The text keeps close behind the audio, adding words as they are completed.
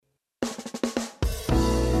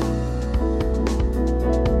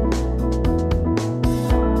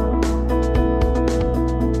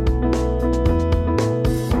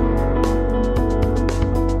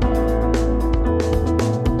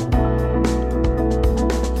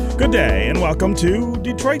Good day and welcome to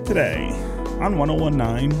Detroit Today on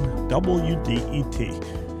 1019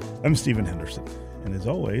 WDET. I'm Stephen Henderson, and as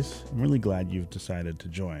always, I'm really glad you've decided to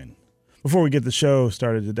join. Before we get the show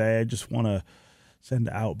started today, I just want to send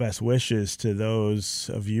out best wishes to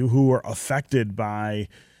those of you who were affected by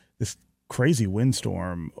this crazy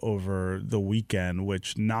windstorm over the weekend,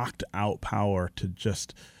 which knocked out power to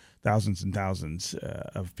just thousands and thousands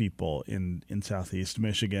of people in Southeast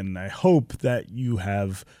Michigan. I hope that you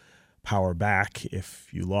have power back if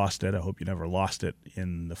you lost it. I hope you never lost it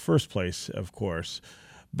in the first place, of course.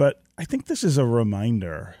 But I think this is a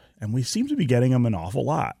reminder, and we seem to be getting them an awful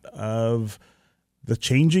lot, of the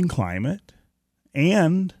changing climate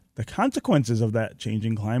and the consequences of that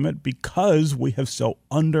changing climate because we have so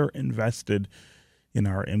underinvested in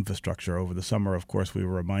our infrastructure. Over the summer, of course, we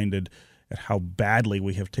were reminded at how badly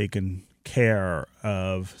we have taken care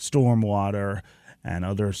of stormwater and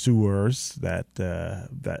other sewers that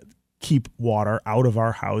keep water out of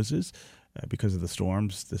our houses because of the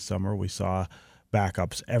storms this summer. We saw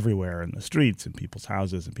backups everywhere in the streets, in people's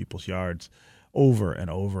houses, and people's yards over and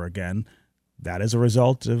over again. That is a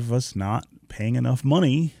result of us not paying enough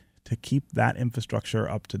money to keep that infrastructure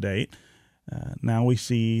up to date. Now we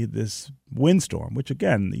see this windstorm, which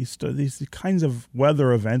again, these kinds of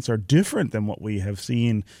weather events are different than what we have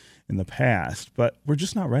seen in the past, but we're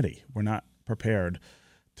just not ready. We're not prepared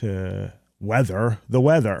to weather the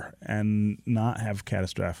weather and not have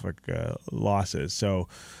catastrophic losses. So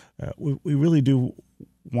we really do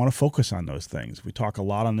want to focus on those things. We talk a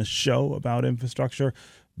lot on this show about infrastructure,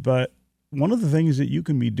 but one of the things that you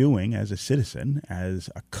can be doing as a citizen, as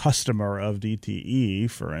a customer of DTE,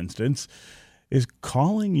 for instance, is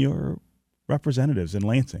calling your representatives in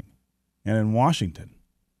Lansing and in Washington,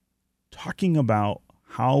 talking about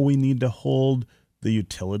how we need to hold the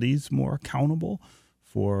utilities more accountable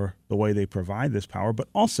for the way they provide this power, but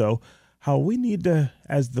also how we need to,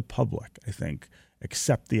 as the public, I think,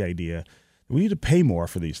 accept the idea that we need to pay more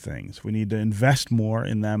for these things. We need to invest more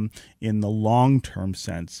in them in the long-term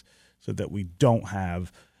sense, so that we don't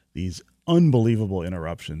have these unbelievable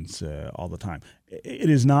interruptions all the time. It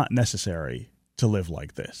is not necessary to live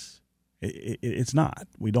like this. It's not.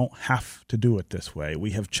 We don't have to do it this way. We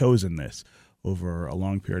have chosen this over a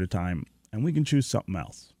long period of time, and we can choose something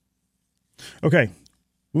else. Okay,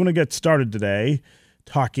 we want to get started today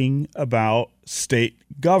talking about state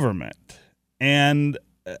government. And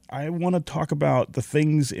I want to talk about the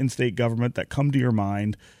things in state government that come to your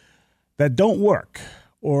mind that don't work,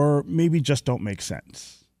 or maybe just don't make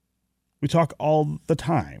sense. We talk all the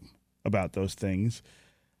time about those things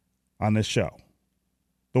on this show.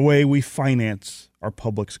 The way we finance our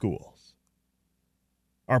public schools,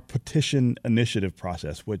 our petition initiative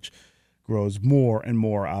process, which grows more and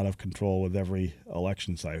more out of control with every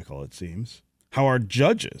election cycle, it seems, how our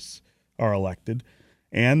judges are elected,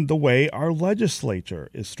 and the way our legislature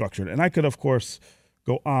is structured. And I could, of course,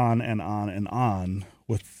 go on and on and on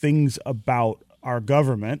with things about our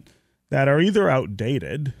government that are either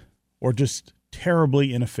outdated or just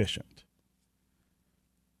terribly inefficient.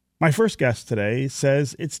 My first guest today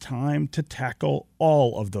says it's time to tackle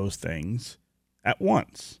all of those things at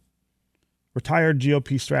once. Retired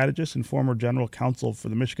GOP strategist and former general counsel for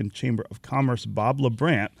the Michigan Chamber of Commerce, Bob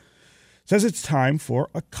LaBrant, says it's time for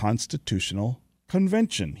a constitutional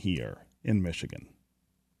convention here in Michigan.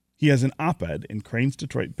 He has an op-ed in Crain's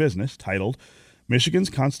Detroit Business titled, "Michigan's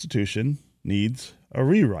Constitution Needs a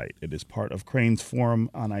Rewrite." It is part of Crain's Forum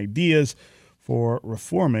on Ideas for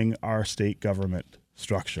Reforming Our State Government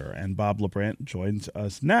Structure. And Bob LaBrant joins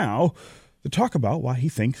us now to talk about why he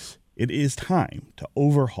thinks it is time to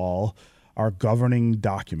overhaul our governing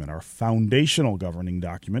document, our foundational governing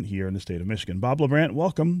document here in the state of Michigan. Bob LaBrant,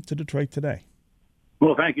 welcome to Detroit Today.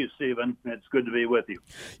 Well, thank you, Stephen. It's good to be with you.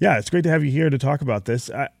 Yeah, it's great to have you here to talk about this.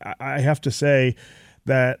 I have to say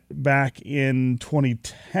that back in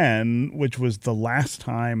 2010, which was the last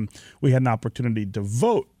time we had an opportunity to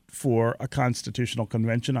vote for a constitutional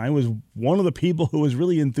convention, I was one of the people who was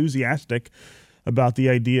really enthusiastic about the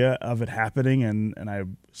idea of it happening, and I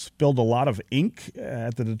spilled a lot of ink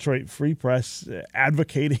at the Detroit Free Press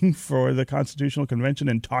advocating for the Constitutional Convention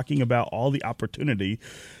and talking about all the opportunity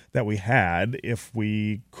that we had if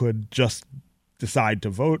we could just decide to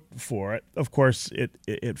vote for it. Of course,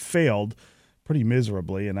 it failed pretty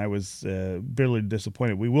miserably, and I was bitterly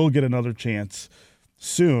disappointed. We will get another chance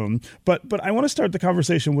soon, but I want to start the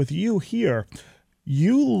conversation with you here.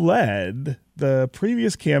 You led the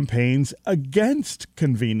previous campaigns against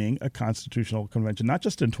convening a constitutional convention, not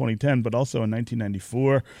just in 2010, but also in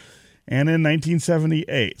 1994 and in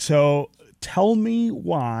 1978. So tell me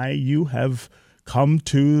why you have come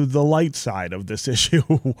to the light side of this issue.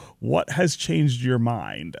 What has changed your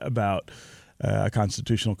mind about a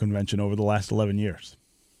constitutional convention over the last 11 years?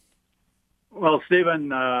 Well,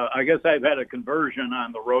 Stephen, I guess I've had a conversion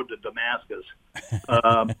on the road to Damascus.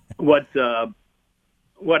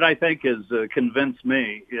 What I think has convinced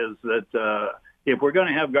me is that if we're going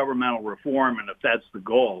to have governmental reform, and if that's the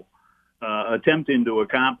goal, attempting to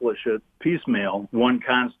accomplish it piecemeal, one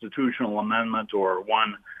constitutional amendment or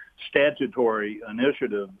one statutory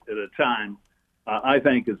initiative at a time, I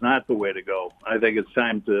think is not the way to go. I think it's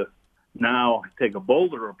time to now take a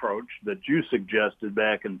bolder approach that you suggested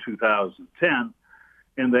back in 2010,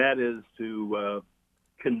 and that is to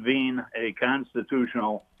convene a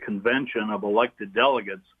constitutional convention of elected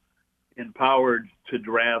delegates empowered to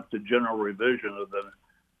draft a general revision of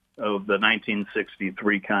the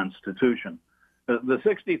 1963 Constitution. The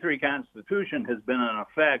 63 Constitution has been in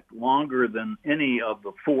effect longer than any of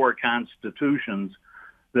the four constitutions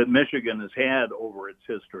that Michigan has had over its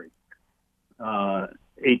history.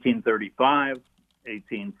 1835,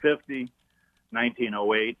 1850,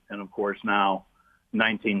 1908, and of course now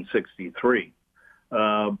 1963.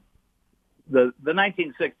 The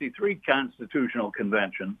 1963 Constitutional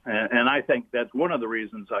Convention, and I think that's one of the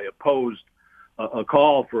reasons I opposed a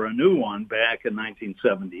call for a new one back in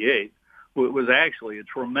 1978, was actually a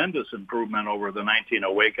tremendous improvement over the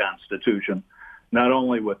 1908 Constitution, not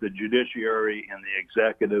only with the judiciary and the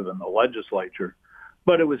executive and the legislature,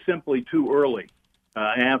 but it was simply too early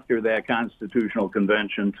after that Constitutional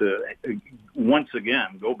Convention to once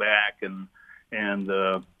again go back and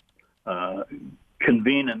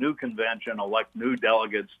convene a new convention, elect new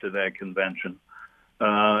delegates to that convention.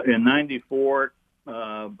 In 94,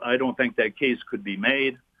 I don't think that case could be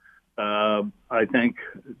made. I think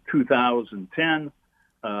 2010,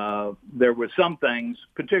 there were some things,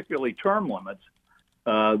 particularly term limits,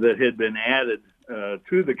 that had been added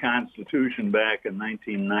to the Constitution back in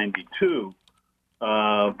 1992,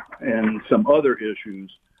 and some other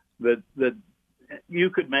issues that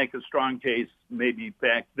you could make a strong case maybe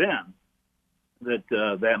back then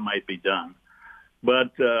that might be done.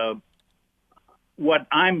 But what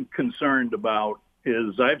I'm concerned about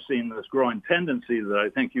is I've seen this growing tendency that I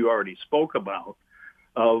think you already spoke about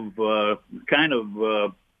of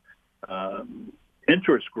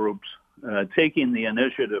interest groups taking the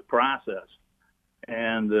initiative process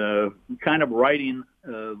and kind of writing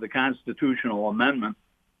the constitutional amendment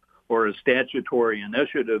or a statutory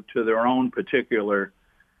initiative to their own particular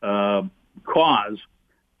cause.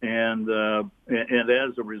 And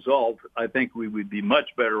as a result, I think we would be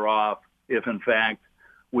much better off if, in fact,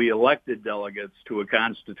 we elected delegates to a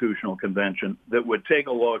constitutional convention that would take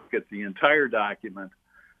a look at the entire document.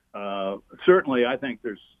 Certainly, I think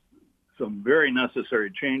there's some very necessary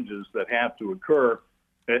changes that have to occur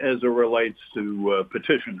as it relates to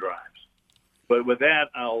petition drives. But with that,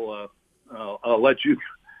 I'll let you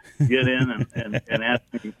get in and ask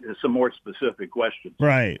me some more specific questions.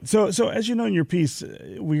 Right. So as you know in your piece,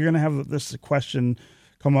 we're going to have this question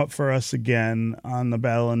come up for us again on the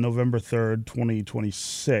ballot on November 3rd,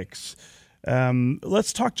 2026.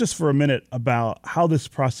 Let's talk just for a minute about how this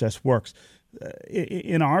process works.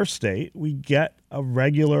 In our state, we get a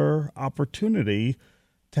regular opportunity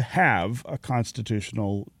to have a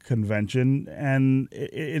constitutional convention, and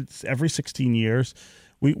it's every 16 years.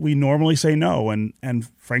 We normally say no, and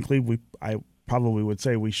frankly, I probably would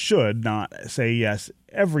say we should not say yes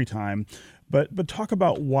every time. But talk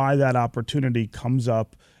about why that opportunity comes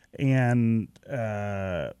up and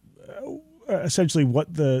essentially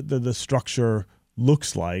what the structure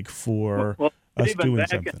looks like for us doing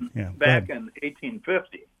something. Back in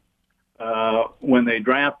 1850, when they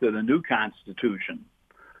drafted a new constitution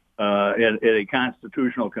at a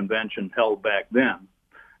constitutional convention held back then,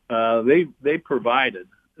 they provided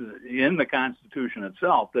in the Constitution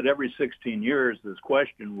itself that every 16 years this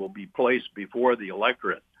question will be placed before the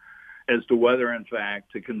electorate as to whether, in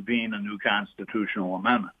fact, to convene a new constitutional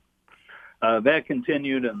amendment. That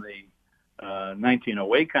continued in the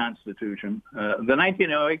 1908 Constitution. The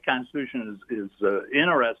 1908 Constitution is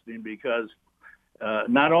interesting because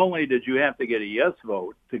not only did you have to get a yes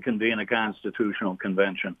vote to convene a constitutional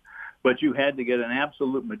convention, but you had to get an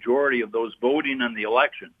absolute majority of those voting in the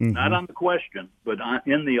election, not on the question, but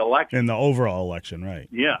in the election. In the overall election, right?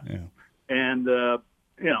 Yeah. And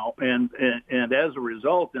and as a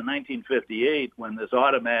result, in 1958, when this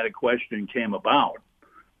automatic question came about,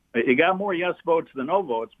 it got more yes votes than no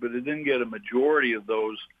votes, but it didn't get a majority of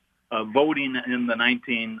those voting in the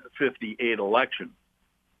 1958 election.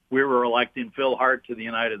 We were electing Phil Hart to the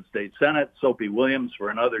United States Senate, Soapy Williams for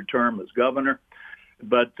another term as governor.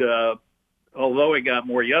 But although it got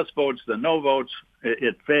more yes votes than no votes,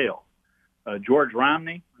 it failed. George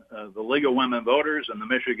Romney, the League of Women Voters, and the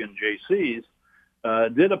Michigan JCs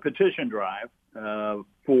did a petition drive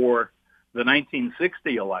for the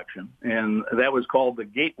 1960 election, and that was called the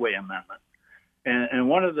Gateway Amendment. And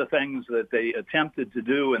one of the things that they attempted to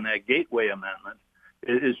do in that Gateway Amendment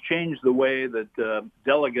is change the way that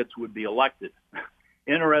delegates would be elected.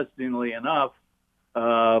 Interestingly enough,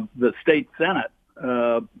 the state Senate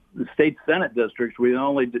districts, we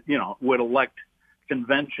only, would elect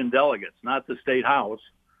convention delegates, not the state House,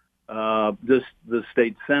 the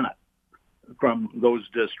state Senate from those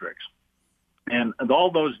districts. And all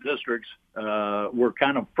those districts were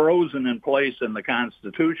kind of frozen in place in the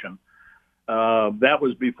Constitution. That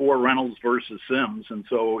was before Reynolds versus Sims, and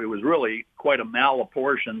so it was really quite a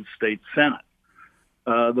malapportioned state Senate.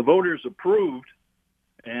 The voters approved,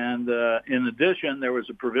 and in addition, there was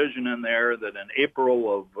a provision in there that in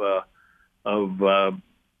April of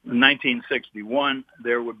 1961,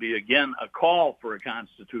 there would be again a call for a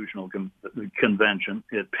constitutional convention.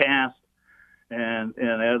 It passed, and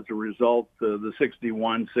as a result, the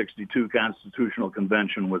 61-62 Constitutional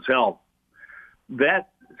Convention was held. That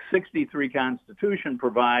 63 Constitution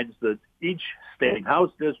provides that each state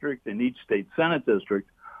House district and each state Senate district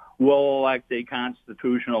will elect a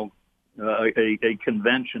constitutional, a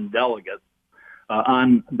convention delegate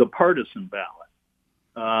on the partisan ballot.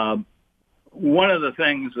 One of the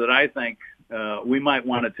things that I think we might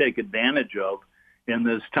want to take advantage of in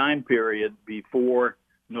this time period before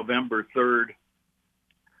November 3rd,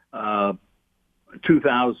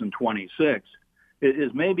 2026,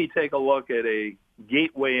 is maybe take a look at a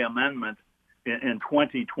Gateway Amendment in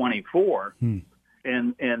 2024, and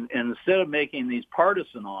instead of making these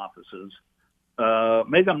partisan offices,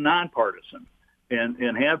 make them nonpartisan,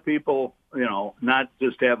 and have people, not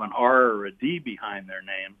just have an R or a D behind their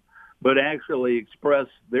name, but actually express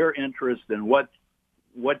their interest in what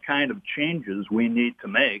kind of changes we need to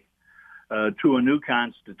make to a new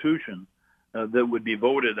constitution that would be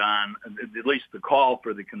voted on, at least the call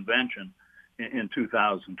for the convention in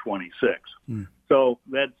 2026. So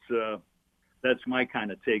that's my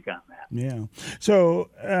kind of take on that. Yeah.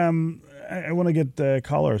 So I want to get the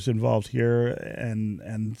callers involved here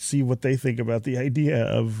and see what they think about the idea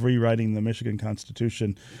of rewriting the Michigan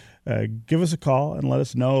Constitution. Give us a call and let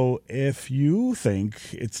us know if you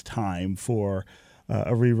think it's time for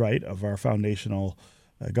a rewrite of our foundational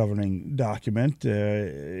governing document.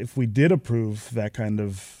 If we did approve that kind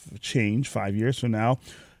of change 5 years from now,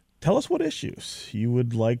 tell us what issues you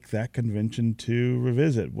would like that convention to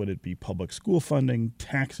revisit. Would it be public school funding,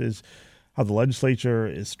 taxes, how the legislature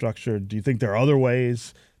is structured? Do you think there are other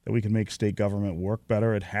ways that we can make state government work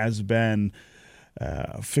better? It has been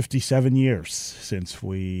 57 years since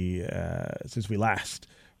we last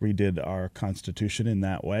redid our Constitution in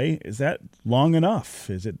that way. Is that long enough?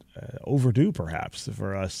 Is it overdue, perhaps,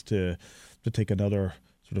 for us to take another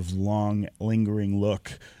sort of long, lingering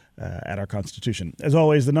look at our Constitution? As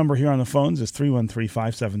always, the number here on the phones is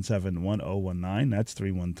 313-577-1019. That's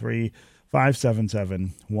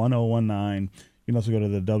 313-577-1019. You can also go to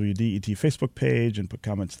the WDET Facebook page and put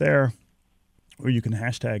comments there, or you can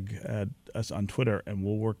hashtag us on Twitter, and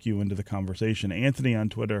we'll work you into the conversation. Anthony on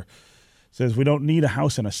Twitter says, we don't need a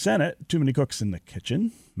House and a Senate. Too many cooks in the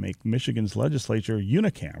kitchen. Make Michigan's legislature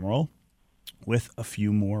unicameral with a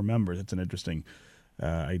few more members. It's an interesting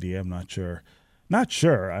idea. I'm not sure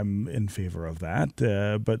I'm in favor of that,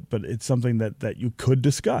 but it's something that you could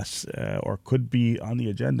discuss or could be on the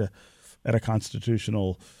agenda at a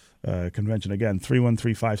constitutional convention. Again,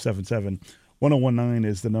 313-577-1019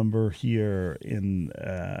 is the number here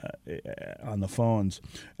on the phones.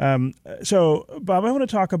 So, Bob, I want to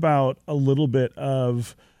talk about a little bit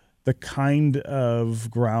of the kind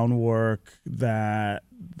of groundwork that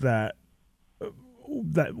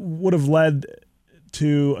would have led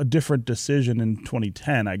to a different decision in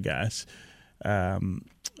 2010, I guess.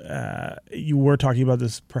 You were talking about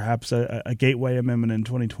this, perhaps a gateway amendment in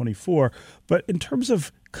 2024, but in terms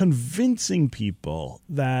of convincing people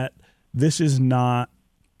that this is not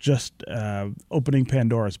just opening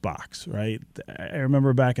Pandora's box, right? I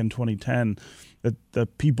remember back in 2010 that the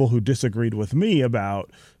people who disagreed with me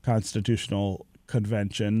about constitutional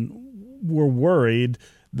convention were worried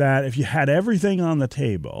that if you had everything on the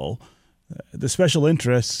table, the special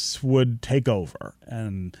interests would take over,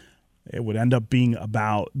 and it would end up being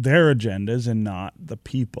about their agendas and not the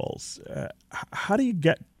people's. How do you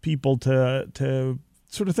get people to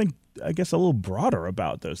sort of think, I guess, a little broader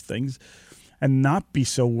about those things and not be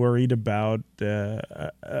so worried about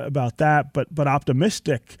that, but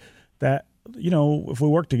optimistic that if we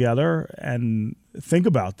work together and think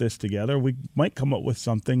about this together, we might come up with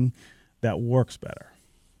something that works better.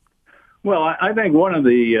 Well, I think one of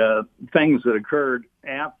the things that occurred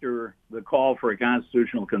after the call for a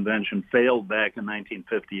constitutional convention failed back in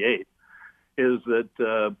 1958 is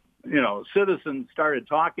that, citizens started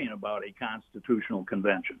talking about a constitutional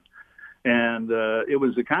convention. And it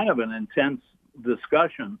was a kind of an intense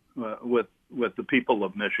discussion with the people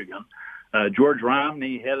of Michigan. George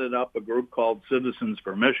Romney headed up a group called Citizens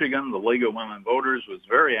for Michigan. The League of Women Voters was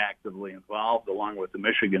very actively involved, along with the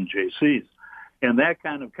Michigan JCs. And that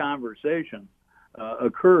kind of conversation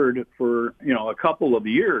occurred for, a couple of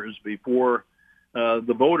years before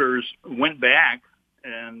the voters went back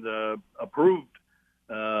and approved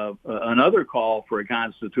another call for a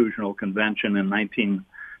constitutional convention in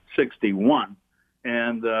 1961.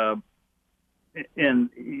 And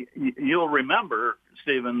you'll remember,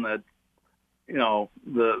 Stephen, that,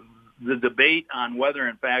 the debate on whether,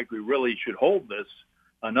 in fact, we really should hold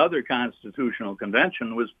another constitutional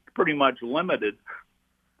convention was pretty much limited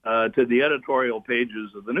to the editorial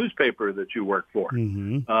pages of the newspaper that you work for.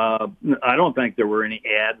 Mm-hmm. I don't think there were any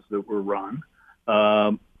ads that were run.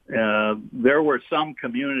 There were some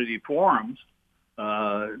community forums.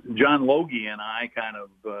 John Logie and I kind of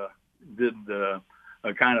did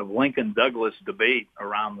a kind of Lincoln Douglas debate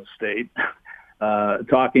around the state,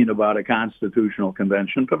 talking about a constitutional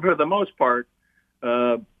convention. But for the most part,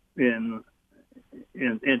 in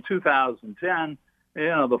 2010,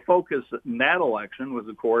 the focus in that election was,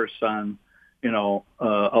 of course, on,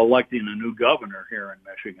 electing a new governor here in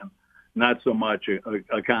Michigan, not so much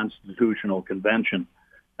a constitutional convention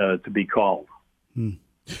to be called.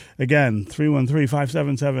 Again,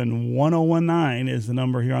 313-577-1019 is the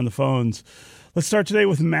number here on the phones. Let's start today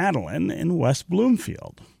with Madeline in West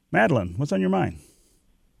Bloomfield. Madeline, what's on your mind?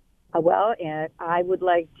 Well, and I would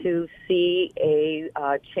like to see a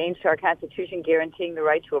change to our Constitution guaranteeing the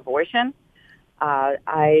right to abortion.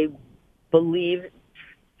 I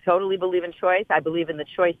totally believe in choice. I believe in the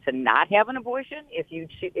choice to not have an abortion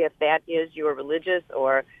if that is your religious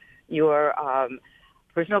or your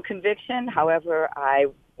personal conviction. However, I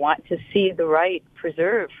want to see the right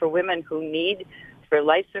preserved for women who need, for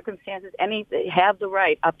life circumstances, have the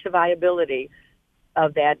right up to viability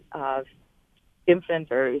of that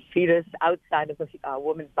infant or fetus outside of a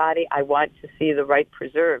woman's body. I want to see the right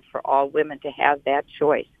preserved for all women to have that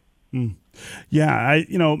choice. Yeah,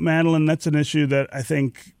 Madeline, that's an issue that I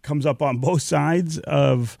think comes up on both sides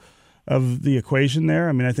of the equation there.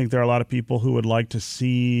 I mean, I think there are a lot of people who would like to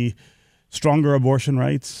see stronger abortion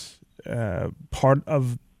rights, part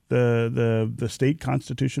of the state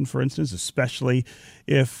constitution, for instance, especially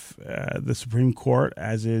if the Supreme Court,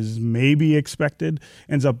 as is maybe expected,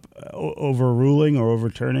 ends up overruling or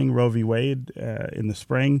overturning Roe v. Wade in the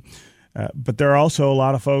spring. But there are also a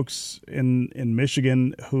lot of folks in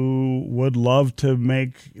Michigan who would love to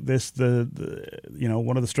make this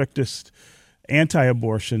one of the strictest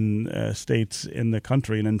anti-abortion states in the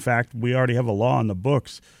country. And in fact, we already have a law on the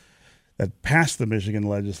books that passed the Michigan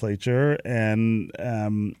legislature, and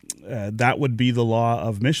that would be the law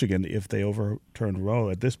of Michigan if they overturned Roe.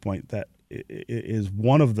 At this point, that is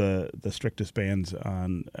one of the strictest bans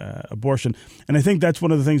on abortion. And I think that's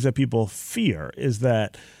one of the things that people fear, is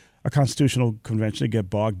that a constitutional convention would get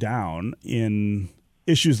bogged down in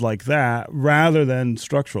issues like that rather than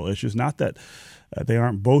structural issues. Not that they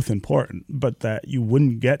aren't both important, but that you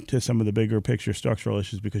wouldn't get to some of the bigger picture structural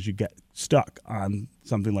issues because you get stuck on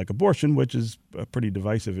something like abortion, which is a pretty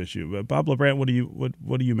divisive issue. Bob LaBrant, what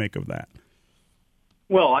do you make of that?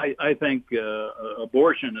 Well, I think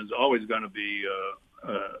abortion is always going to be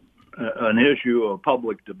an issue of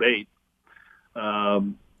public debate.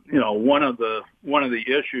 One of the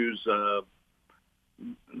issues that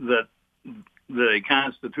a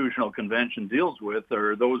constitutional convention deals with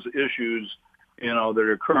are those issues, that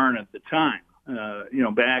are current at the time.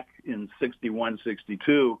 Back in 61,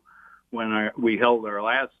 62, when we held our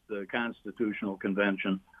last constitutional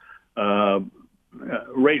convention,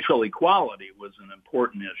 racial equality was an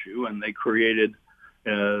important issue, and they created,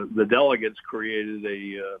 the delegates created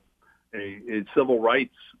a civil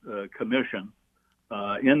rights commission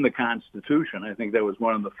in the Constitution. I think that was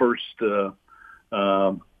one of the first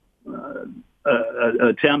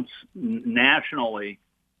attempts nationally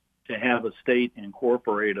to have a state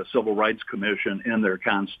incorporate a civil rights commission in their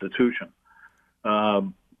Constitution.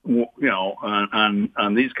 On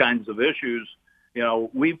these kinds of issues,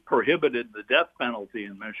 we've prohibited the death penalty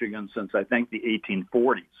in Michigan since, I think, the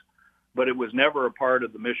 1840s. But it was never a part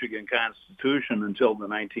of the Michigan Constitution until the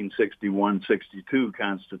 1961-62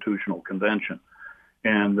 Constitutional Convention.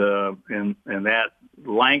 and that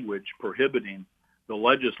language prohibiting the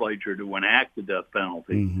legislature to enact the death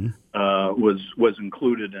penalty was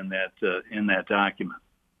included in that document.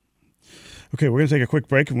 Okay, we're going to take a quick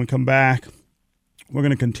break, and when we come back, we're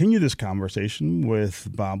going to continue this conversation with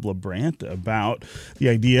Bob LaBrant about the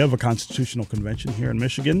idea of a constitutional convention here in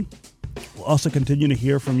Michigan. We'll also continue to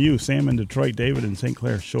hear from you, Sam in Detroit, David in St.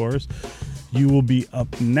 Clair Shores. You will be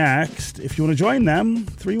up next. If you want to join them,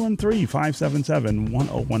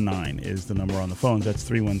 313-577-1019 is the number on the phones. That's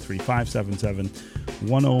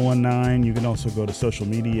 313-577-1019. You can also go to social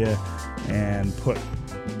media and put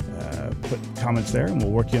comments there, and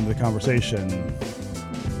we'll work you into the conversation.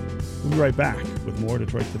 We'll be right back with more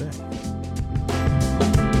Detroit Today.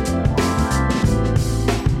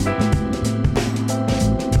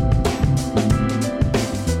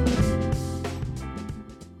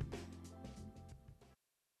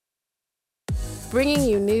 Bringing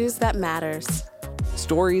you news that matters.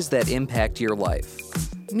 Stories that impact your life.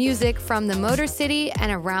 Music from the Motor City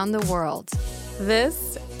and around the world.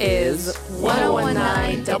 This is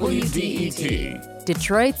 1019 WDET,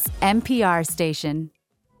 Detroit's NPR station.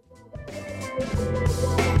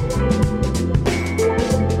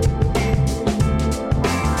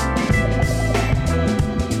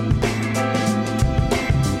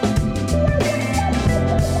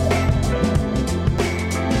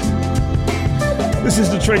 This is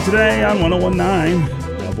Detroit Today on 1019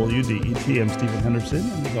 WDET. I'm Stephen Henderson,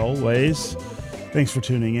 and as always, thanks for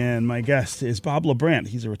tuning in. My guest is Bob LaBrant.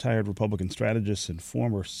 He's a retired Republican strategist and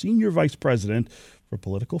former senior vice president for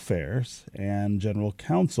political affairs and general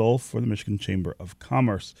counsel for the Michigan Chamber of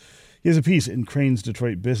Commerce. He has a piece in Crain's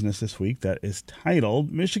Detroit Business this week that is titled,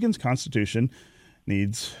 Michigan's Constitution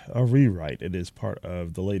Needs a Rewrite. It is part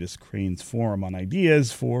of the latest Crain's Forum on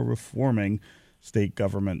Ideas for Reforming State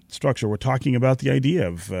Government Structure. We're talking about the idea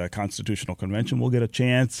of a constitutional convention. We'll get a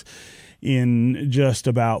chance in just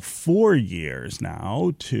about 4 years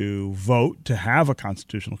now to vote to have a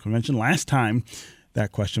constitutional convention. Last time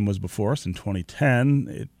that question was before us in 2010,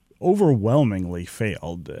 it overwhelmingly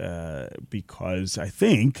failed because I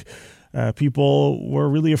think people were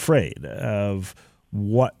really afraid of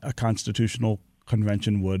what a constitutional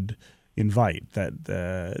convention would invite,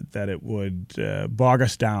 that it would bog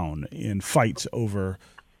us down in fights over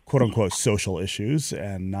quote-unquote social issues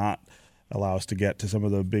and not allow us to get to some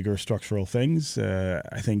of the bigger structural things.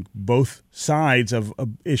 I think both sides of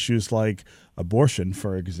issues like abortion,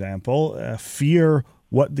 for example, fear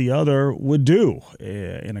what the other would do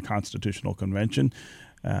in a constitutional convention.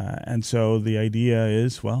 And so the idea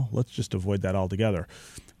is, well, let's just avoid that altogether.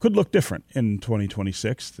 Could look different in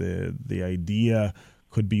 2026. The idea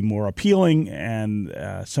could be more appealing, and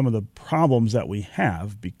some of the problems that we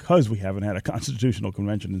have because we haven't had a constitutional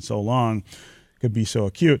convention in so long could be so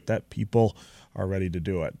acute that people are ready to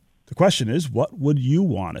do it. The question is, what would you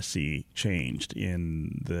want to see changed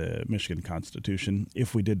in the Michigan Constitution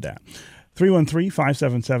if we did that?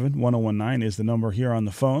 313-577-1019 is the number here on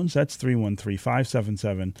the phones. That's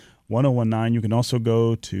 313-577-1019. You can also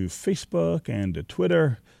go to Facebook and to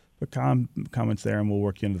Twitter, put comments there, and we'll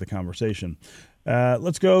work you into the conversation.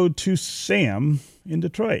 Let's go to Sam in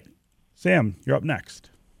Detroit. Sam, you're up next.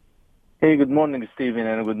 Hey, good morning, Stephen,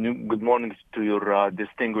 and good morning to your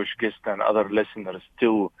distinguished guest and other listeners,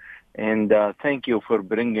 too. And thank you for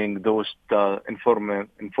bringing those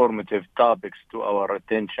informative topics to our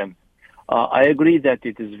attention. I agree that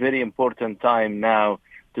it is very important time now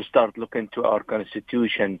to start looking to our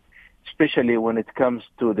Constitution, especially when it comes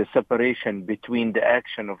to the separation between the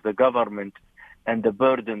action of the government and the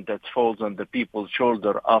burden that falls on the people's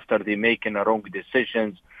shoulder after they making a wrong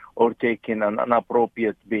decisions or taking an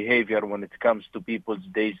inappropriate behavior when it comes to people's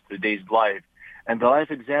day-to-day life. And the life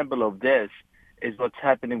example of this is what's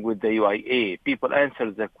happening with the UIA. People answer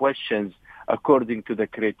the questions according to the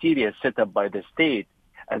criteria set up by the state,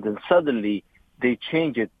 and then suddenly they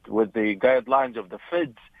change it with the guidelines of the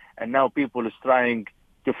feds, and now people is trying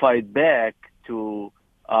to fight back to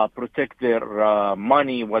protect their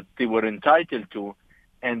money, what they were entitled to,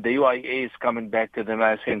 and the UIA is coming back to them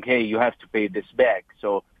asking, hey, you have to pay this back.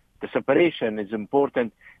 So the separation is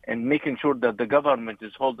important, and making sure that the government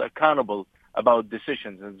is held accountable about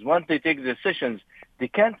decisions. And once they take decisions, they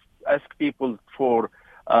can't ask people for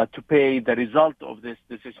to pay the result of these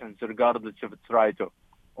decisions, regardless if it's right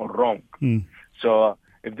or wrong. So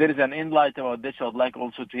if there is an inlight about this, I'd like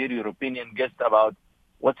also to hear your opinion, guest, about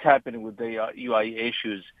what's happening with the UIA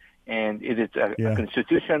issues, and is it a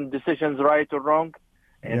constitution decisions right or wrong?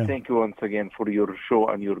 And thank you once again for your show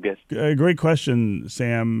and your guest. Great question,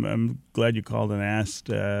 Sam. I'm glad you called and asked.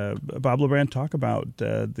 Bob LaBrant, talk about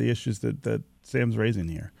the issues that Sam's raising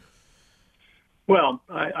here. Well,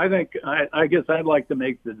 I think I guess I'd like to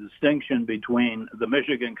make the distinction between the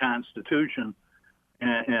Michigan Constitution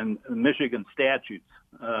and Michigan statutes.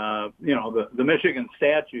 The Michigan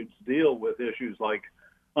statutes deal with issues like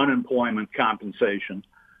unemployment compensation.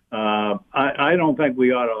 I don't think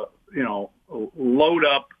we ought to, load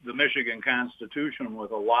up the Michigan Constitution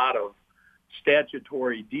with a lot of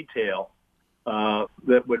statutory detail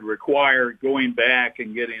that would require going back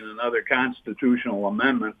and getting another constitutional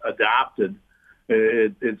amendment adopted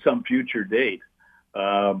at some future date.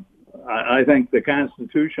 I think the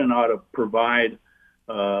Constitution ought to provide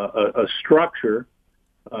a structure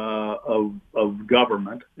of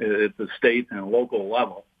government at the state and local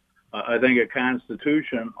level. I think a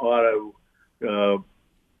Constitution ought to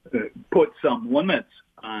put some limits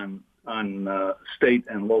on state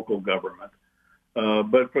and local government.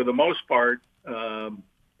 But for the most part, I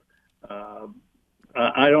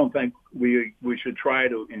don't think we should try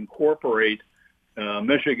to incorporate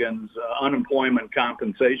Michigan's unemployment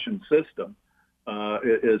compensation system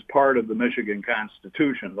is part of the Michigan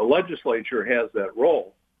Constitution. The legislature has that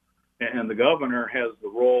role, and the governor has the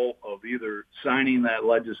role of either signing that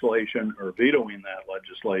legislation or vetoing that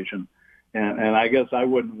legislation. And I guess I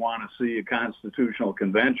wouldn't want to see a constitutional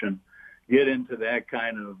convention get into that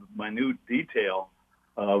kind of minute detail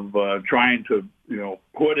of trying to,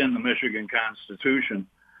 put in the Michigan Constitution,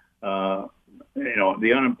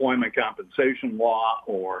 the unemployment compensation law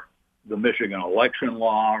or the Michigan election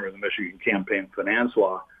law or the Michigan campaign finance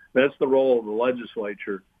law. That's the role of the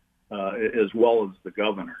legislature as well as the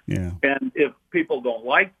governor. Yeah. And if people don't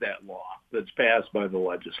like that law that's passed by the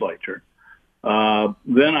legislature,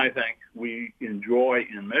 then I think we enjoy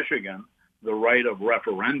in Michigan the right of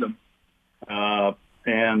referendum.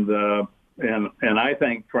 And I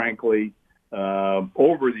think, frankly,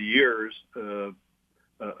 over the years,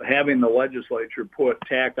 having the legislature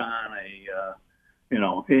tack on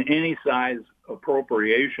any size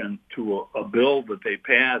appropriation to a bill that they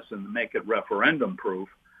pass and make it referendum proof,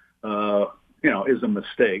 is a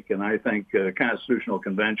mistake. And I think a constitutional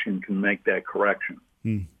convention can make that correction.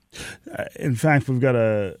 In fact, we've got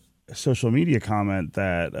a social media comment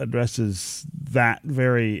that addresses that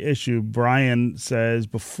very issue. Brian says,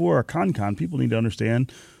 before a con, people need to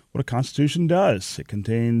understand what a constitution does. It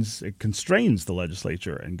constrains the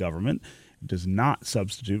legislature and government. It does not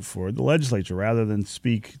substitute for the legislature. Rather than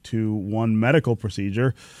speak to one medical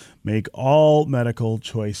procedure, make all medical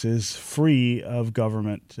choices free of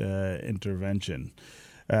government intervention.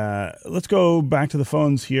 Let's go back to the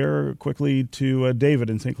phones here quickly to David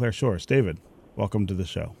in St. Clair Shores. David, welcome to the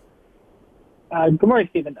show. Good morning,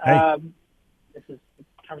 Stephen. Hey. The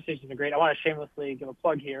conversation's been great. I want to shamelessly give a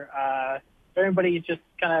plug here. If everybody just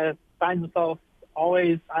kind of finds themselves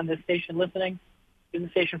always on this station listening, give the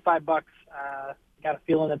station $5. Got a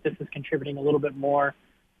feeling that this is contributing a little bit more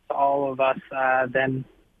to all of us than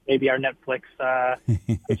maybe our Netflix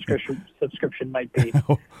subscription might be.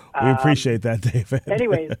 We appreciate that, David.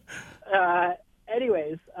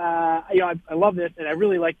 anyways, I love this, and I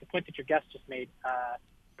really like the point that your guest just made,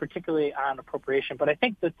 particularly on appropriation. But I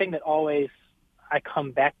think the thing that always I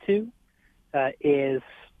come back to is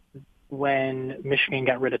when Michigan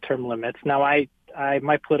got rid of term limits. Now,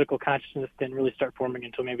 my political consciousness didn't really start forming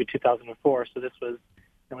until maybe 2004, so this was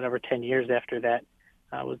 10 years after that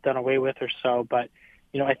was done away with or so. But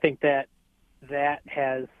I think that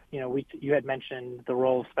has you had mentioned the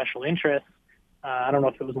role of special interests. I don't know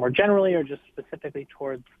if it was more generally or just specifically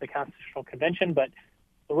towards the Constitutional Convention, but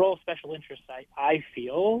the role of special interests, I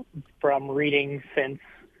feel from reading since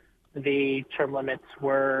the term limits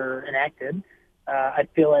were enacted, I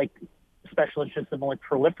feel like special interests have only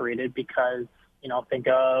proliferated because, think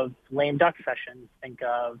of lame duck sessions, think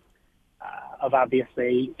of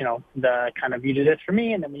obviously, the kind of you do this for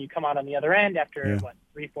me, and then when you come out on the other end after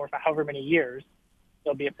 3, 4, 5, however many years,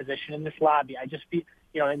 there'll be a position in this lobby. I just feel,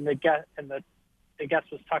 and the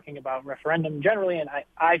guest was talking about referendum generally, and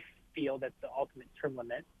I feel that the ultimate term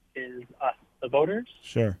limit is us, the voters.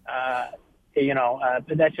 Sure.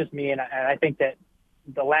 But that's just me, and I think that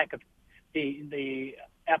the lack of the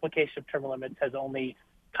application of term limits has only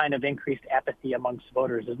kind of increased apathy amongst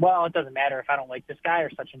voters as well. It doesn't matter if I don't like this guy or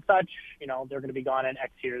such and such, they're going to be gone in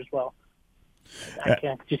X years. Well, I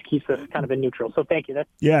can't just keep this kind of in neutral. So thank you.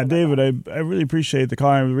 David, I really appreciate the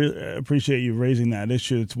call. I really appreciate you raising that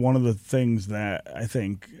issue. It's one of the things that I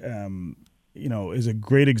think, is a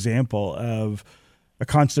great example of a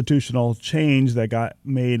constitutional change that got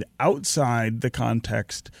made outside the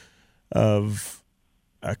context of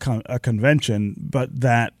a convention, but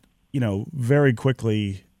that, very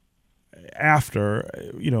quickly after,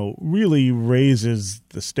 really raises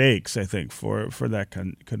the stakes, I think, for that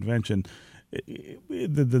convention.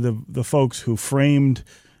 the folks who framed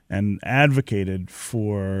and advocated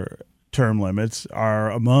for term limits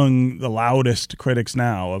are among the loudest critics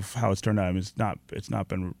now of how it's turned out. I mean, it's not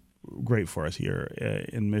been great for us here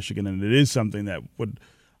in Michigan, and it is something that would,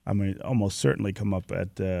 almost certainly come up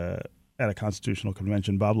at a constitutional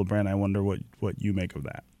convention. Bob LaBrant, I wonder what you make of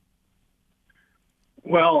that.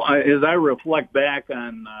 Well, as I reflect back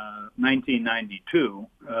on 1992,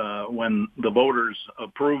 when the voters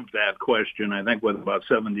approved that question, I think with about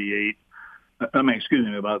 58%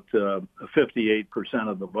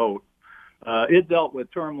 of the vote, it dealt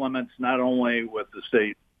with term limits not only with the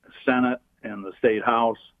state Senate and the state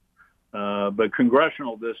House, but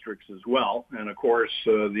congressional districts as well. And of course,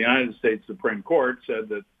 the United States Supreme Court said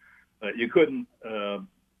that you couldn't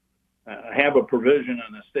have a provision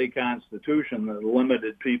in the state constitution that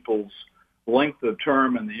limited people's length of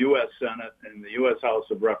term in the U.S. Senate and the U.S. House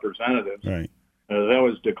of Representatives. Right. That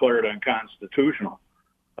was declared unconstitutional.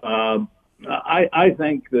 I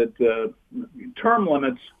think that term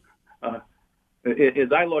limits,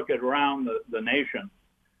 as I look at around the nation,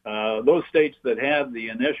 those states that have the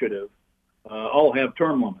initiative all have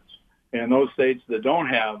term limits. And those states that don't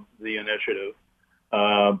have the initiative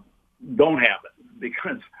don't have it,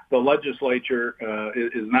 because the legislature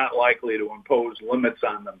is not likely to impose limits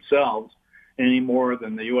on themselves any more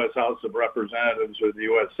than the U.S. House of Representatives or the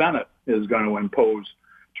U.S. Senate is going to impose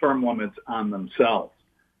term limits on themselves.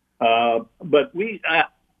 But we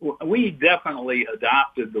definitely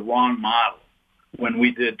adopted the wrong model when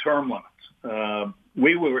we did term limits.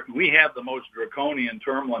 We have the most draconian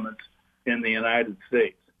term limits in the United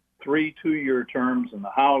States: 3 2-year terms in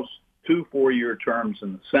the House, 2 4-year terms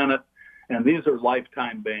in the Senate, and these are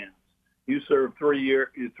lifetime bans. You serve 3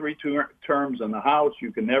 terms in the House,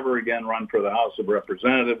 you can never again run for the House of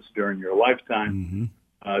Representatives during your lifetime.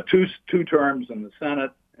 Mm-hmm. 2 terms in the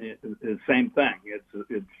Senate is the same thing.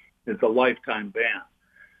 It's a lifetime ban.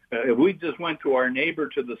 If we just went to our neighbor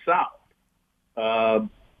to the south,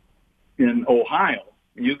 in Ohio,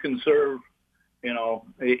 you can serve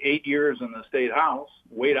 8 years in the state House,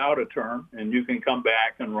 wait out a term, and you can come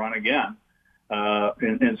back and run again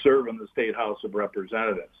and serve in the state House of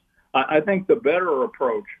Representatives. I think the better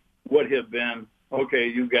approach would have been, okay,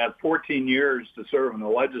 you've got 14 years to serve in the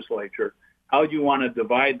legislature. How you want to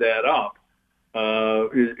divide that up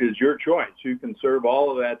is your choice. You can serve all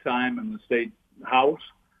of that time in the state House,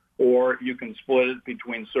 or you can split it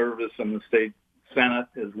between service in the state Senate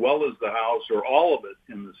as well as the House, or all of it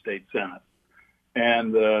in the state Senate.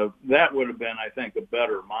 And that would have been, I think, a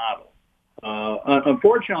better model.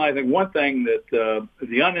 Unfortunately, I think one thing that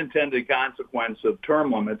the unintended consequence of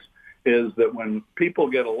term limits is that when people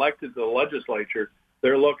get elected to the legislature,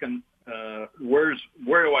 they're looking, where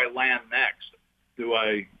do I land next? Do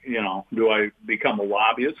I become a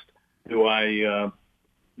lobbyist? Do I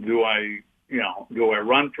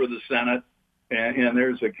run for the Senate? And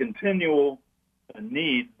there's a continual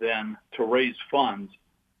need then to raise funds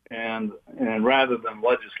and rather than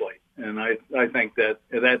legislate. And I think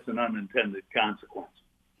that's an unintended consequence.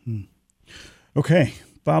 Okay.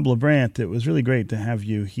 Bob LaBrant, it was really great to have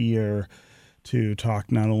you here to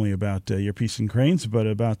talk not only about your piece in Cranes, but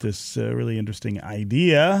about this really interesting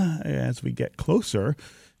idea as we get closer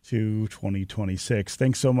to 2026.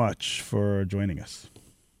 Thanks so much for joining us.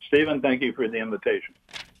 Stephen, thank you for the invitation.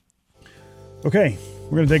 Okay,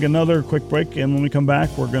 we're going to take another quick break, and when we come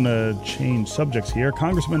back, we're going to change subjects here.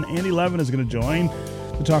 Congressman Andy Levin is going to join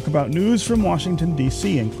to talk about news from Washington,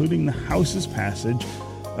 D.C., including the House's passage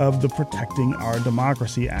of the Protecting Our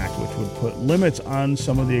Democracy Act, which would put limits on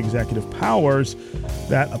some of the executive powers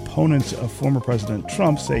that opponents of former President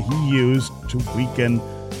Trump say he used to weaken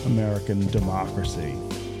American democracy.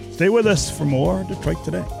 Stay with us for more Detroit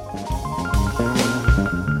Today.